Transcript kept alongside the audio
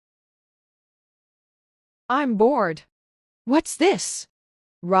I'm bored. What's this?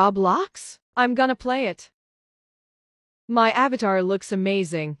 Roblox? I'm gonna play it. My avatar looks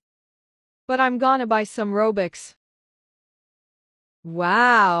amazing. But I'm gonna buy some Robux.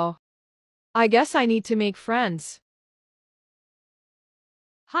 Wow. I guess I need to make friends.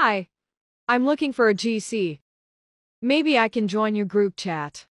 Hi. I'm looking for a GC. Maybe I can join your group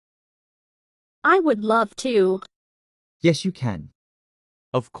chat. I would love to. Yes, you can.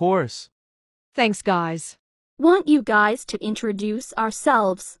 Of course. Thanks, guys. Want you guys to introduce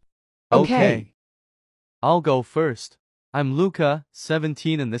ourselves. Okay. I'll go first. I'm Luca,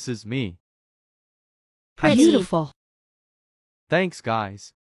 17, and this is me. Pretty. Beautiful. Thanks,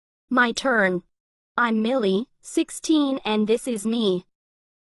 guys. My turn. I'm Millie, 16, and this is me.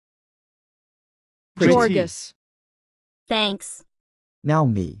 Pretty. Jorgus. Thanks. Now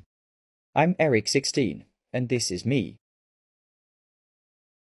me. I'm Eric, 16, and this is me.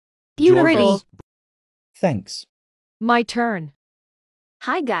 Beautiful. Jorgus. Thanks. My turn.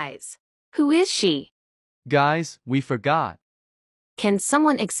 Hi guys. Who is she? Guys, we forgot. Can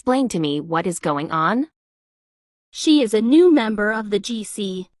someone explain to me what is going on? She is a new member of the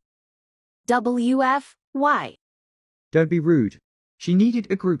GC. WF? Why? Don't be rude. She needed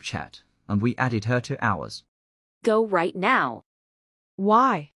a group chat, and we added her to ours. Go right now.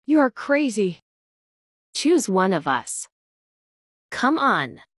 Why? You are crazy. Choose one of us. Come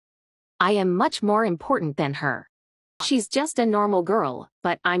on. I am much more important than her. She's just a normal girl,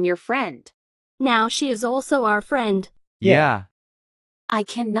 but I'm your friend. Now she is also our friend. Yeah. I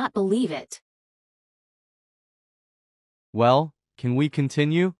cannot believe it. Well, can we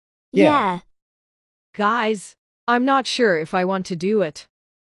continue? Yeah. Guys, I'm not sure if I want to do it.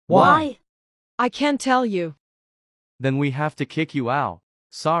 Why? I can't tell you. Then we have to kick you out.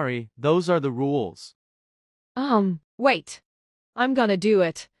 Sorry, those are the rules. Wait. I'm gonna do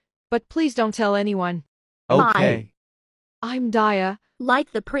it. But please don't tell anyone. Okay. I'm Daya,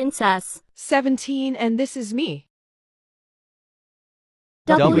 Like the princess. 17, and this is me.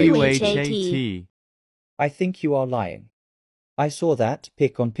 WHAT. I think you are lying. I saw that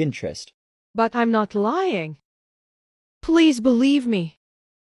pic on Pinterest. But I'm not lying. Please believe me.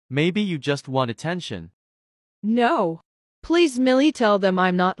 Maybe you just want attention. No. Please, Millie, tell them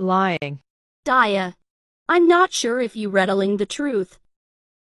I'm not lying. Daya. I'm not sure if you're telling the truth.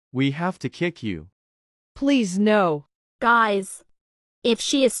 We have to kick you. Please, no. Guys. If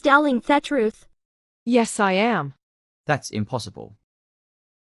she is telling the truth. Yes, I am. That's impossible.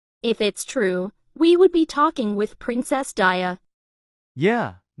 If it's true, we would be talking with Princess Daya.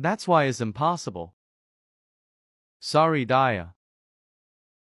 Yeah, that's why it's impossible. Sorry, Daya.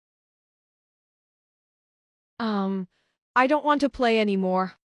 I don't want to play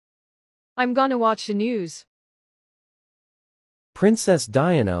anymore. I'm gonna watch the news. Princess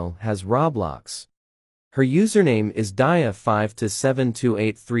Diana has Roblox. Her username is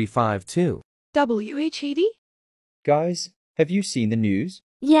Dia527283552. WHAT? Guys, have you seen the news?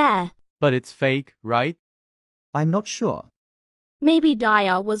 Yeah. But it's fake, right? I'm not sure. Maybe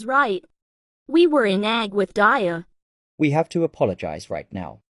Daya was right. We were in ag with Daya. We have to apologize right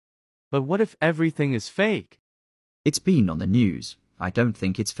now. But what if everything is fake? It's been on the news. I don't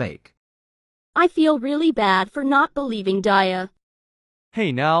think it's fake. I feel really bad for not believing Daya.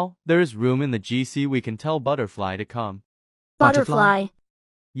 Hey now, there is room in the GC, we can tell Butterfly to come. Butterfly.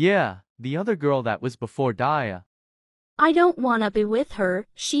 Yeah, the other girl that was before Daya. I don't wanna be with her,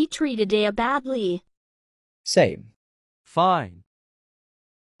 she treated Daya badly. Same. Fine.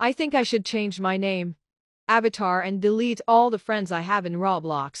 I think I should change my name, avatar, and delete all the friends I have in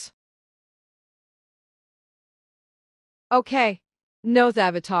Roblox. Okay. No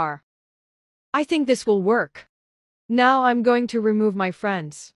avatar. I think this will work. Now I'm going to remove my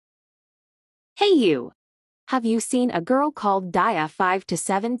friends. Hey you. Have you seen a girl called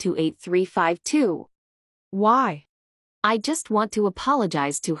Dia527283552? Why? I just want to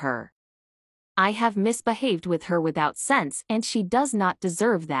apologize to her. I have misbehaved with her without sense and she does not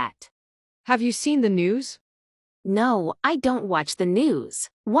deserve that. Have you seen the news? No, I don't watch the news.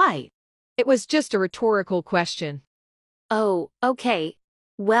 Why? It was just a rhetorical question. Oh, okay.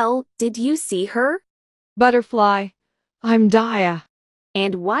 Well, did you see her? Butterfly, I'm Daya.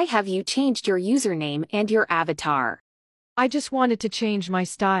 And why have you changed your username and your avatar? I just wanted to change my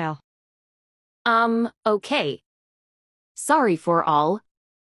style. Okay. Sorry for all.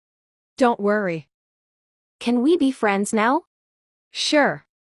 Don't worry. Can we be friends now? Sure.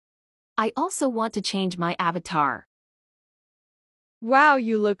 I also want to change my avatar. Wow,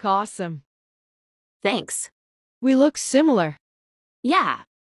 you look awesome. Thanks. We look similar. Yeah.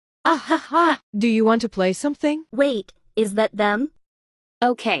 Do you want to play something? Wait, is that them?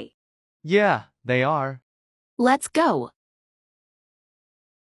 Okay. Yeah, they are. Let's go.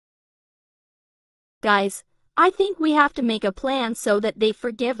 Guys, I think we have to make a plan so that they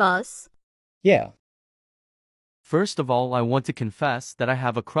forgive us. Yeah. First of all, I want to confess that I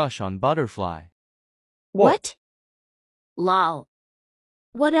have a crush on Butterfly. What? Lol.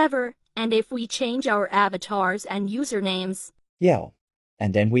 Whatever, and if we change our avatars and usernames. Yeah.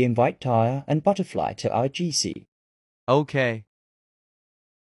 And then we invite Tyre and Butterfly to our GC. Okay.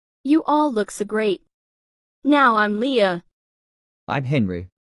 You all look so great. Now I'm Leah. I'm Henry.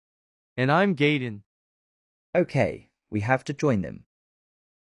 And I'm Gaiden. Okay, we have to join them.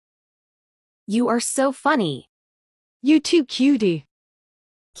 You are so funny. You too, cutie.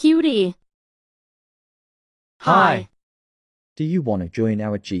 Cutie. Hi. Do you want to join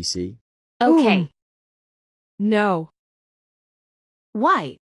our GC? Okay. No.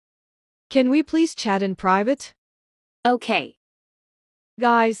 Why? Can we please chat in private? Okay.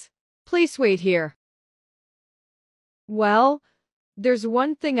 Guys, please wait here. Well, there's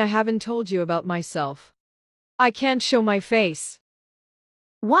one thing I haven't told you about myself. I can't show my face.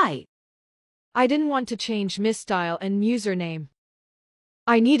 Why? I didn't want to change misstyle and username.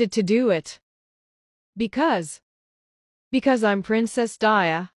 I needed to do it. Because I'm Princess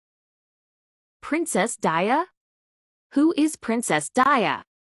Dia. Princess Dia? Who is Princess Dia?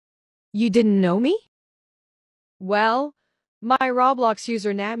 You didn't know me? Well, my Roblox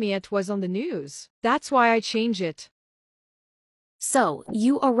username was on the news. That's why I changed it. So,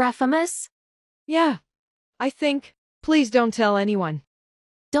 you are 𝗃𝗂𝗲𝗶𝗃? Yeah, I think. Please don't tell anyone.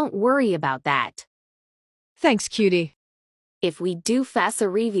 Don't worry about that. Thanks, cutie. If we do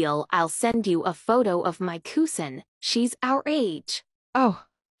𝗃𝗂𝗲𝗃 reveal, I'll send you a photo of my cousin. She's our age. Oh,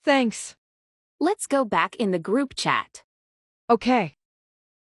 thanks. Let's go back in the group chat. Okay.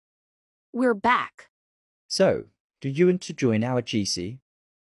 We're back. So, do you want to join our GC?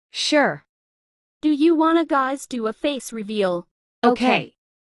 Sure. Do you wanna guys do a face reveal? Okay.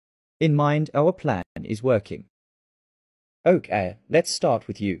 In mind, our plan is working. Okay, let's start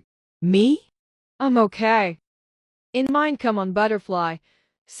with you. Me? I'm okay. In mind, come on, Butterfly.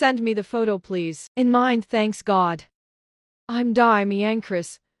 Send me the photo, please. In mind, thanks God. I'm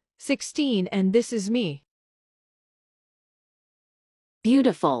𝗃𝗂𝗃𝗀𝗃𝗀𝗃, 16, and this is me.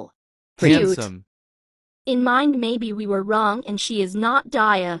 Beautiful. Cute. Handsome. In mind, maybe we were wrong and she is not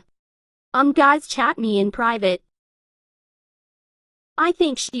Dia. Guys, chat me in private. I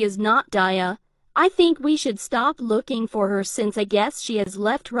think she is not Dia. I think we should stop looking for her since I guess she has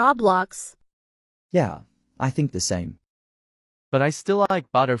left Roblox. Yeah, I think the same. But I still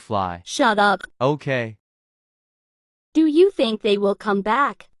like Butterfly. Shut up. Okay. Do you think they will come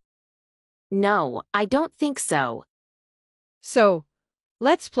back? No, I don't think so. So,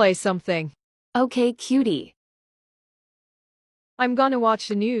 let's play something. Okay, cutie. I'm gonna watch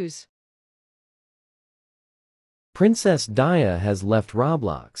the news. Princess Dia has left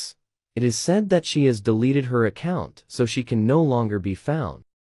Roblox. It is said that she has deleted her account so she can no longer be found.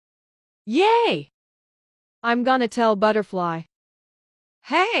 Yay! I'm gonna tell Butterfly.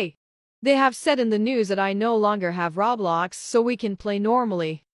 Hey! They have said in the news that I no longer have Roblox so we can play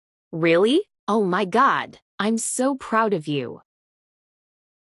normally. Really? Oh my God. I'm so proud of you.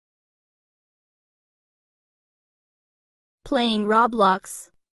 Playing Roblox.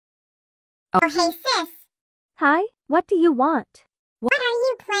 Oh, hey sis, Hi, what do you want? what are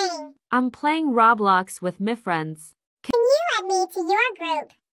you playing? I'm playing Roblox with my friends. Can you add me to your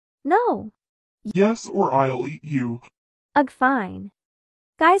group? No. Yes, or I'll eat you. Ugh, fine.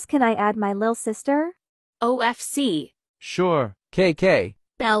 Guys, can I add my lil sister? OFC. Sure. KK.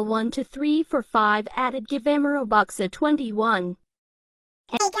 Bell 1 to 3 for 5 added 𝗃𝗂𝗃𝗃𝗃𝗃 21.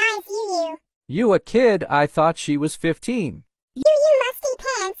 Hey guys, you. You a kid, I thought she was 15. You musty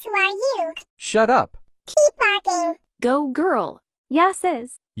pants, who are you? Shut up. Keep barking. Go girl. Yeah,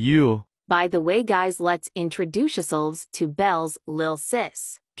 sis. You. By the way, guys, let's introduce ourselves to Belle's lil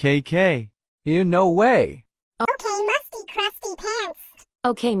sis. KK. You no way. Okay, musty crusty pants.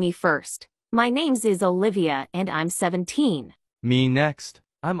 Okay, me first. My name's is Olivia and I'm 17. Me next.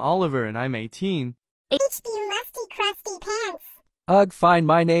 I'm Oliver and I'm 18. You musty crusty pants. Ugh, fine,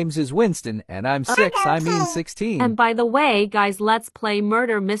 my name's is Winston and I'm 6, I mean 16. And by the way, guys, let's play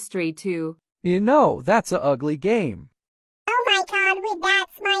Murder Mystery too. You know, that's a ugly game. Oh my god,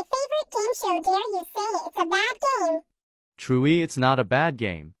 that's my favorite game show. Dare you say it's a bad game? Truey, it's not a bad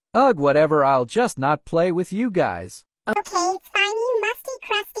game. Ugh, whatever, I'll just not play with you guys. Okay, it's fine, you musty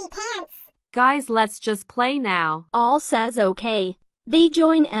crusty pants. Guys, let's just play now. All says okay. They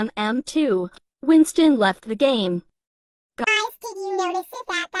join MM2. Winston left the game. Guys, did you notice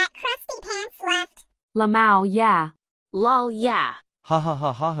that crusty pants left? Lamau, yeah. Lol, yeah. Ha ha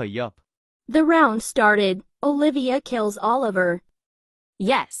ha ha ha yup. The round started. Olivia kills Oliver.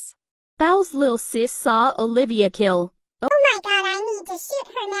 Yes. Belle's little sis saw Olivia kill. Oh my god, I need to shoot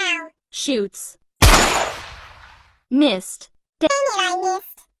her now. Shoots. Missed. Dang it, I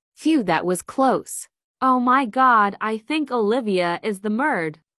missed. Phew, that was close. Oh my god, I think Olivia is the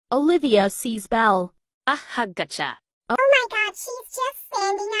murd. Olivia sees Belle. Aha, gotcha. Oh my god, she's just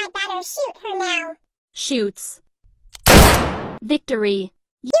standing. I better shoot her now. Shoots. Victory.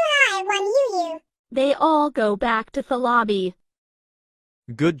 I won you. They all go back to the lobby.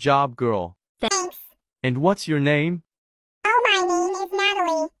 Good job, girl. Thanks. And what's your name? Oh, my name is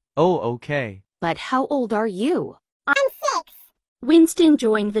Natalie. Oh, okay. But how old are you? I'm 6. Winston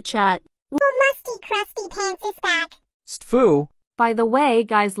joined the chat. 𝘃𝗶𝗱𝗲𝗀𝗃 is back. Stfu. By the way,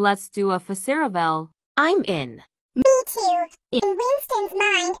 guys, let's do a 𝘃𝗴𝗀𝗶𝗹. I'm in. Me too. In Winston's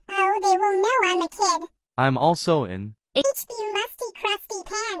mind, oh, they will know I'm a kid. I'm also in.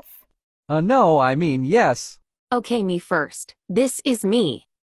 𝘃𝗶𝗱𝗲𝗃. No, I mean yes. Okay, me first. This is me.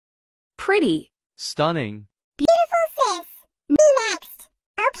 Pretty. Stunning. Beautiful sis. Me next.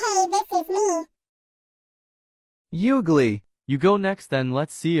 Okay, this is me. Ugly. You go next, then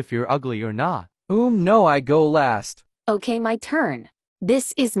let's see if you're ugly or not. No, I go last. Okay, my turn.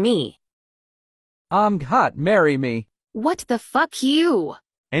 This is me. I'm hot, marry me. What the fuck you?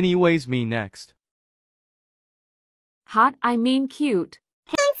 Anyways, me next. Hot, I mean cute.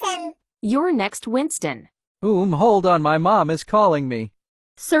 Handsome. You're next, Winston. Hold on, my mom is calling me.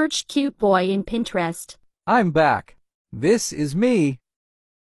 Search cute boy in Pinterest. I'm back. This is me.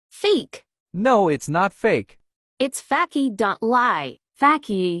 Fake. No, it's not fake. It's facky.lie.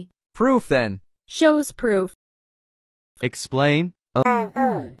 Facky. Proof then. Shows proof. Explain. Oh my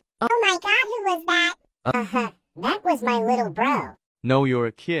god, who was that? That was my little bro. No, you're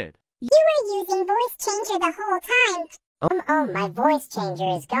a kid. You were using voice changer the whole time. Oh, my voice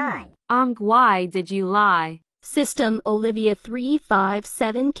changer is gone. Why did you lie? System Olivia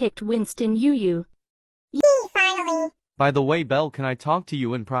 357 kicked Winston Yee, finally. By the way, Belle, can I talk to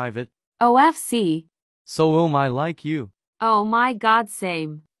you in private? OFC. So I like you. Oh my god,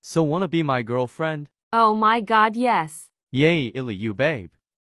 same. So wanna be my girlfriend? Oh my god, yes. Yay, 𝘃𝗶𝗱𝗲𝗀𝗃.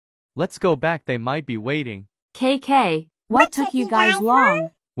 Let's go back, they might be waiting. KK, what took you guys long?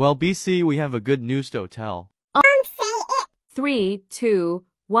 Well, BC, we have a good news to tell. Say it. 3, 2,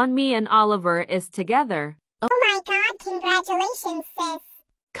 1. Me and Oliver is together. Oh my god, congratulations, sis.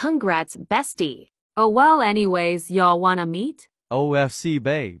 Congrats, bestie. Oh well, anyways, y'all wanna meet? OFC,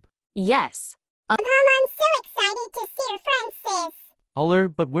 babe. Yes. I'm so excited to see your friends, sis. Holler,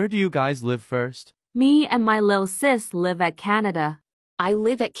 but where do you guys live first? Me and my lil sis live at Canada. I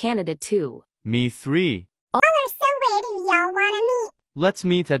live at Canada too. Me 3. So where do y'all wanna meet? Let's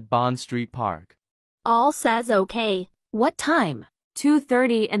meet at Bond Street Park. All says okay. What time?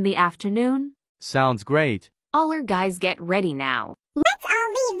 2:30 in the afternoon? Sounds great. All our guys get ready now. Let's all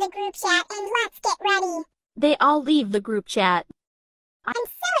leave the group chat and let's get ready. They all leave the group chat. I'm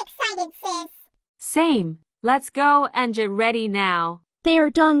so excited, sis. Same. Let's go and get ready now. They are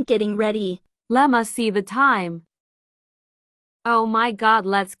done getting ready. Lemma see the time. Oh my god,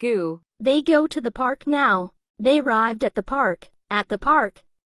 let's go. They go to the park now. They arrived at the park. At the park.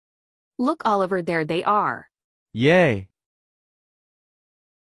 Look, Oliver, there they are. Yay.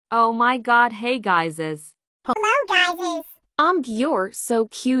 Oh my god, hey guyses. Hello, guys. You're so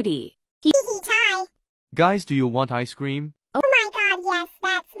cutie. Tie. Guys, do you want ice cream? Oh my god, yes,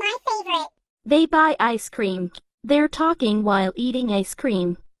 that's my favorite. They buy ice cream. They're talking while eating ice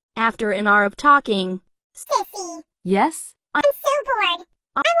cream. After an hour of talking. Sissy. Yes? I'm so bored.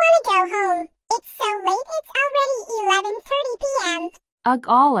 I want to go home. It's so late, it's already 11:30 p.m.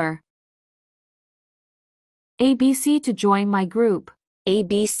 Aller. ABC to join my group.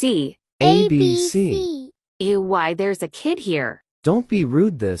 ABC. ABC. Ew, why, there's a kid here. Don't be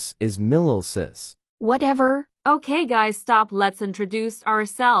rude, this is 𝘃𝗶𝗱𝗲𝗀𝗃. Whatever. Okay guys, stop, let's introduce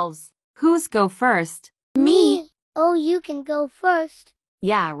ourselves. Who's go first? Me. Oh, you can go first.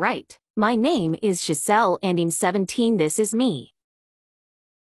 Yeah, right. My name is Giselle and I'm 17. This is me.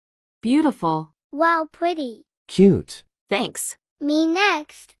 Beautiful. Wow, pretty. Cute. Thanks. Me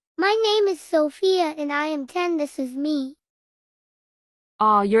next. My name is Sophia and I am 10. This is me.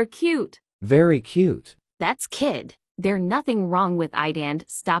 Aw, you're cute. Very cute. That's kid. There's nothing wrong with it and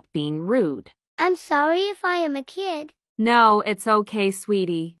stop being rude. I'm sorry if I am a kid. No, it's okay,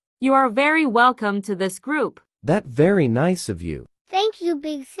 sweetie. You are very welcome to this group. That very nice of you. Thank you,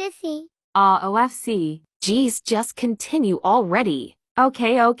 big sissy. OFC. Geez, just continue already.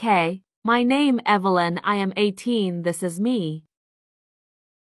 Okay. My name Evelyn, I am 18, this is me.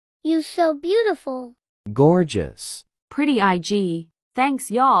 You so beautiful. Gorgeous. Pretty IG.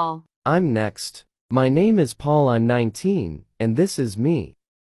 Thanks y'all. I'm next. My name is Paul, I'm 19, and this is me.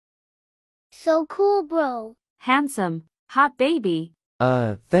 So cool, bro. Handsome, hot baby.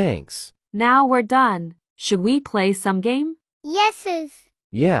 Thanks. Now we're done. Should we play some game? Yeses.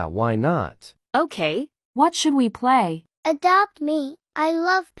 Yeah, why not? Okay. What should we play? Adopt me. I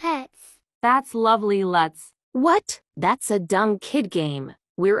love pets. That's lovely, let's. What? That's a dumb kid game.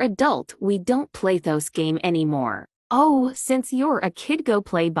 We're adult, we don't play those game anymore. Oh, since you're a kid, go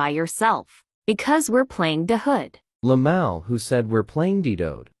play by yourself. Because we're playing the hood. Lamau, who said we're playing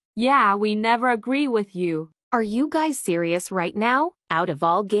Didode. Yeah, we never agree with you. Are you guys serious right now? Out of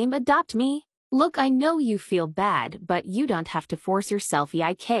all game, adopt me? Look, I know you feel bad, but you don't have to force yourself,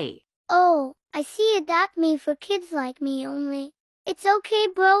 yk. Oh, I see, adopt me for kids like me only. It's okay,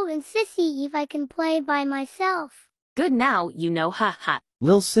 bro and sissy, if I can play by myself. Good now, you know, haha.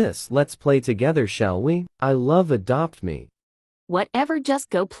 Lil sis, let's play together, shall we? I love Adopt Me. Whatever, just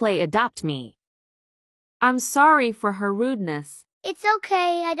go play Adopt Me. I'm sorry for her rudeness. It's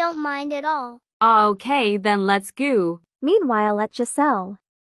okay, I don't mind at all. Okay, then let's go. Meanwhile at Giselle.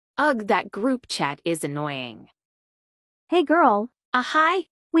 Ugh, that group chat is annoying. Hey girl. Hi.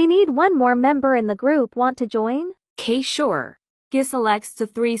 We need one more member in the group. Want to join? Okay, sure.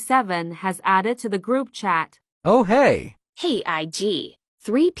 𝘃𝗶𝗱𝗲𝗀 has added to the group chat. Oh hey. Hey IG.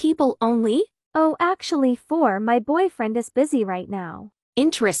 3 people only? Oh, actually 4. My boyfriend is busy right now.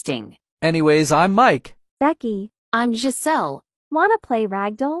 Interesting. Anyways, I'm Mike. Becky. I'm Giselle. Wanna play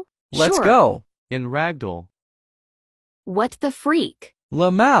Ragdoll? Let's Sure. go. In Ragdoll. What the freak?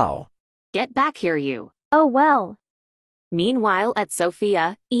 Lamau. Get back here, you. Oh well. Meanwhile at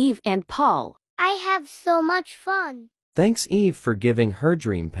Sophia, Eve and Paul. I have so much fun. Thanks Eve for giving her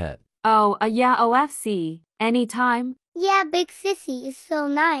dream pet. Oh, yeah, OFC. Anytime. Yeah, big sissy is so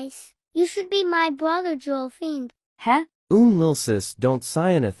nice. You should be my brother, Joel Fiend. Heh? Lil sis, don't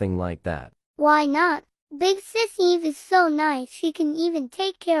say anything like that. Why not? Big sis Eve is so nice, she can even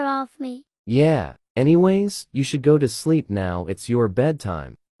take care of me. Yeah, anyways, you should go to sleep now, it's your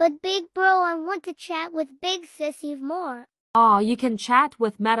bedtime. But big bro, I want to chat with big sis Eve more. Aw, you can chat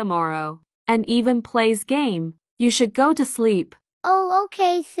with Metamoro. And even plays game. You should go to sleep. Oh,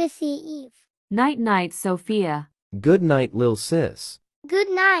 okay, sissy Eve. Night-night, Sophia. Good night, Lil sis. Good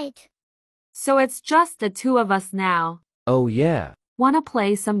night. So it's just the 2 of us now. Oh yeah. Wanna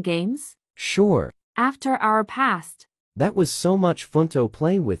play some games? Sure. After our past. That was so much fun to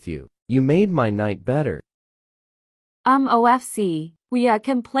play with you. You made my night better. OFC, we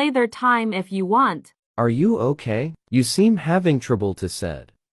can play their time if you want. Are you okay? You seem having trouble to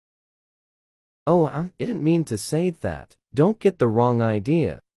said. Oh, I didn't mean to say that. Don't get the wrong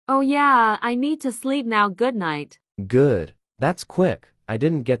idea. Oh yeah, I need to sleep now, good night. Good. That's quick. I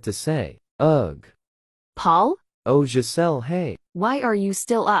didn't get to say. Ugh. Paul? Oh, Giselle, hey. Why are you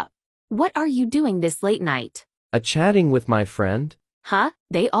still up? What are you doing this late night? Chatting with my friend? Huh?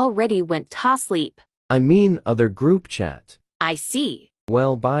 They already went to sleep. I mean other group chat. I see.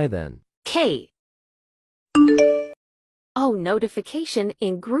 Well, bye then. K. Oh, notification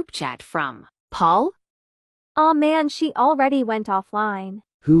in group chat from Paul? Aw man, she already went offline.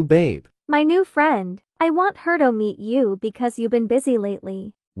 Who, babe? My new friend. I want her to meet you because you've been busy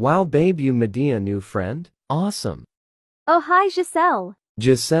lately. Wow, babe, you Medea new friend? Awesome. Oh hi Giselle.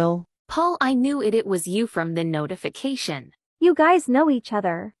 Giselle? Paul, I knew it was you from the notification. You guys know each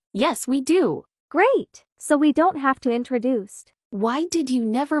other. Yes, we do. Great. So we don't have to introduce. Why did you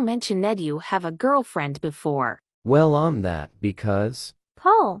never mention that you have a girlfriend before? Well, I'm that because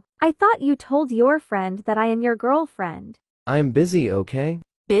Paul, I thought you told your friend that I am your girlfriend. I'm busy, okay?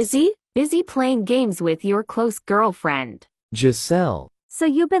 Busy? Busy playing games with your close girlfriend. Giselle. So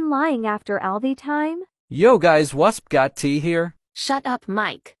you've been lying after Aldi time? Yo guys, what's got tea here? Shut up,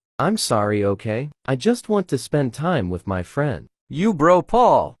 Mike. I'm sorry, okay? I just want to spend time with my friend. You bro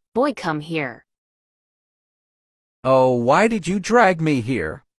Paul. Boy, come here. Oh, why did you drag me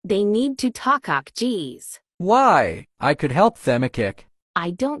here? They need to talk, geez. Why? I could help them a kick.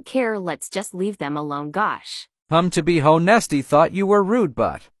 I don't care, let's just leave them alone, gosh. To be honesty thought you were rude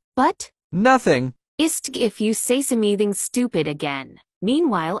but. But? Nothing. Ist if you say something stupid again.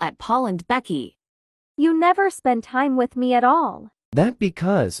 Meanwhile at Paul and Becky. You never spend time with me at all. That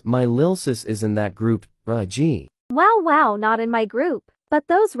because my lil sis is in that group, G. Wow, not in my group, but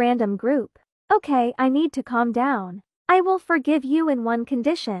those random group. Okay, I need to calm down. I will forgive you in one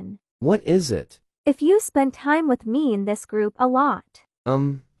condition. What is it? If you spend time with me in this group a lot.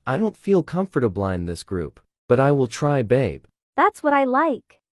 I don't feel comfortable in this group, but I will try, babe. That's what I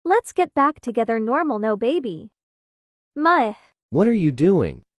like. Let's get back together normal, no baby. Muh. What are you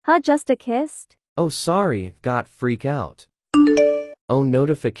doing? Just a kiss? Oh, sorry, got freak out. Oh,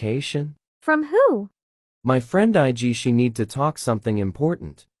 notification? From who? My friend IG, she need to talk something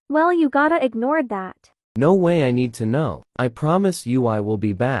important. Well, you gotta ignore that. No way, I need to know. I promise you I will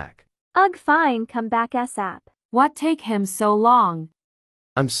be back. Ugh, fine, come back ASAP. What take him so long?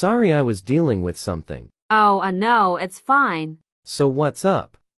 I'm sorry, I was dealing with something. Oh, no, it's fine. So what's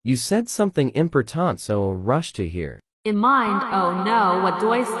up? You said something important, so a rush to hear. In mind, oh no, what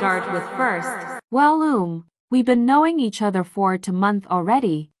do I start with first? Well, we've been knowing each other for a month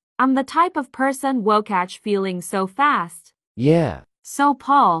already. I'm the type of person who catch feelings so fast. Yeah. So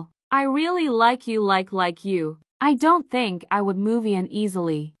Paul, I really like you like you. I don't think I would move in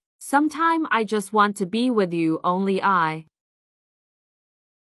easily. Sometime I just want to be with you, only I.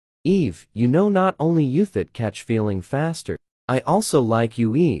 Eve, you know not only you that catch feeling faster. I also like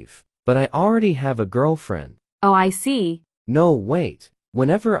you, Eve. But I already have a girlfriend. Oh, I see. No, wait.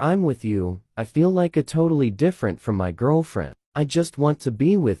 Whenever I'm with you, I feel like a totally different from my girlfriend. I just want to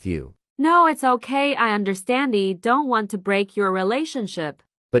be with you. No, it's okay, I understand you don't want to break your relationship.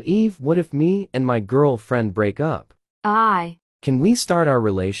 But Eve, what if me and my girlfriend break up? Can we start our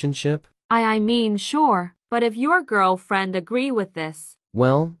relationship? I mean, sure, but if your girlfriend agree with this.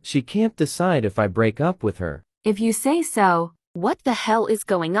 Well, she can't decide if I break up with her. If you say so. What the hell is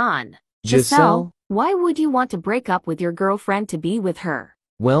going on? Giselle? Why would you want to break up with your girlfriend to be with her?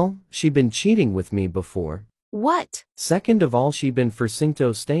 Well, she been cheating with me before. What? Second of all, she been forcing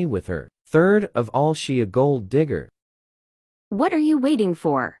to stay with her. Third of all, she a gold digger. What are you waiting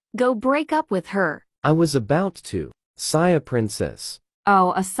for? Go break up with her. I was about to. 𝘃𝗶𝗱𝗲 princess.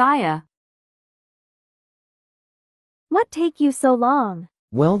 Oh, 𝘃𝗴𝗀𝗲. What take you so long?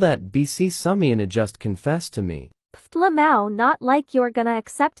 Well, that 𝗵𝗳𝗲𝗃 just confessed to me. Lamau, not like you're gonna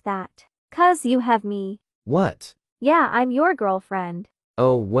accept that. 'Cause you have me. What? Yeah, I'm your girlfriend.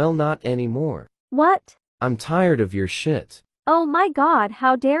 Oh, well, not anymore. What? I'm tired of your shit. Oh my god,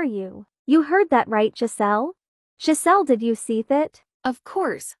 how dare you? You heard that right, Giselle? Giselle, did you see that? Of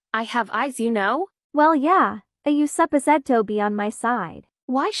course, I have eyes, you know? Well, yeah, 𝘃𝗶𝗴𝗃𝗀𝗃 on my side.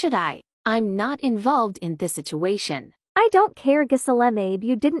 Why should I? I'm not involved in this situation. I don't care, 𝘃𝗶𝗴𝗃𝗃,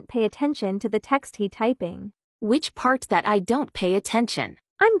 you didn't pay attention to the text he typing. Which part that I don't pay attention?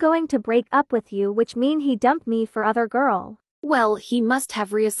 I'm going to break up with you, which mean he dumped me for other girl. Well, he must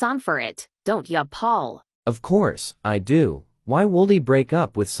have reason for it, don't ya, Paul? Of course, I do. Why would he break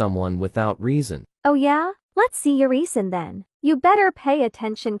up with someone without reason? Oh yeah? Let's see your reason then. You better pay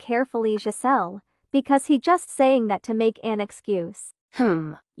attention carefully, Giselle, because he just saying that to make an excuse.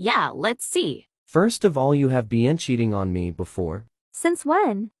 Yeah, let's see. First of all, you have been cheating on me before. Since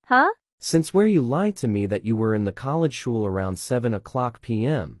when, huh? Since where you lied to me that you were in the college school around 7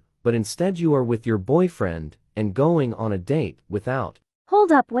 p.m., but instead you are with your boyfriend and going on a date without.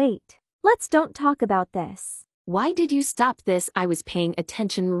 Hold up, wait. Let's don't talk about this. Why did you stop this? I was paying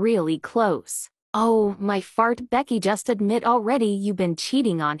attention really close. Oh, my fart, Becky, just admit already you been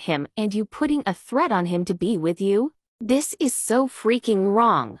cheating on him and you putting a threat on him to be with you? This is so freaking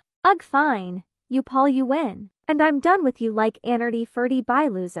wrong. Ugh, fine. You Paul, you win. And I'm done with you like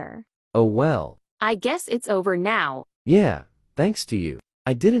𝗀𝗃𝗱𝗃𝗃 loser. Oh well. I guess it's over now. Yeah, thanks to you.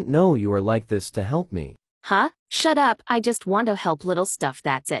 I didn't know you were like this to help me. Huh? Shut up, I just want to help little stuff,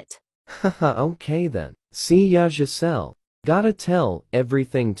 that's it. Haha, okay then. See ya, Giselle. Gotta tell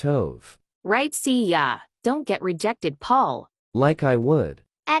everything Tove. Right, see ya. Don't get rejected, Paul. Like I would.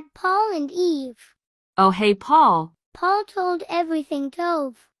 At Paul and Eve. Oh, hey, Paul. Paul told everything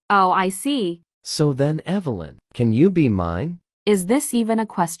Tove. Oh, I see. So then, Evelyn, can you be mine? Is this even a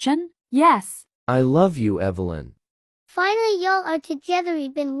question? Yes. I love you, Evelyn. Finally, y'all are together.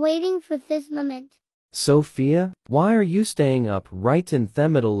 We've been waiting for this moment. Sophia, why are you staying up right in the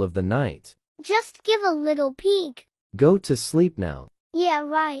middle of the night? Just give a little peek. Go to sleep now. Yeah,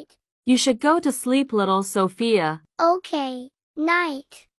 right. You should go to sleep, little Sophia. Okay. Night.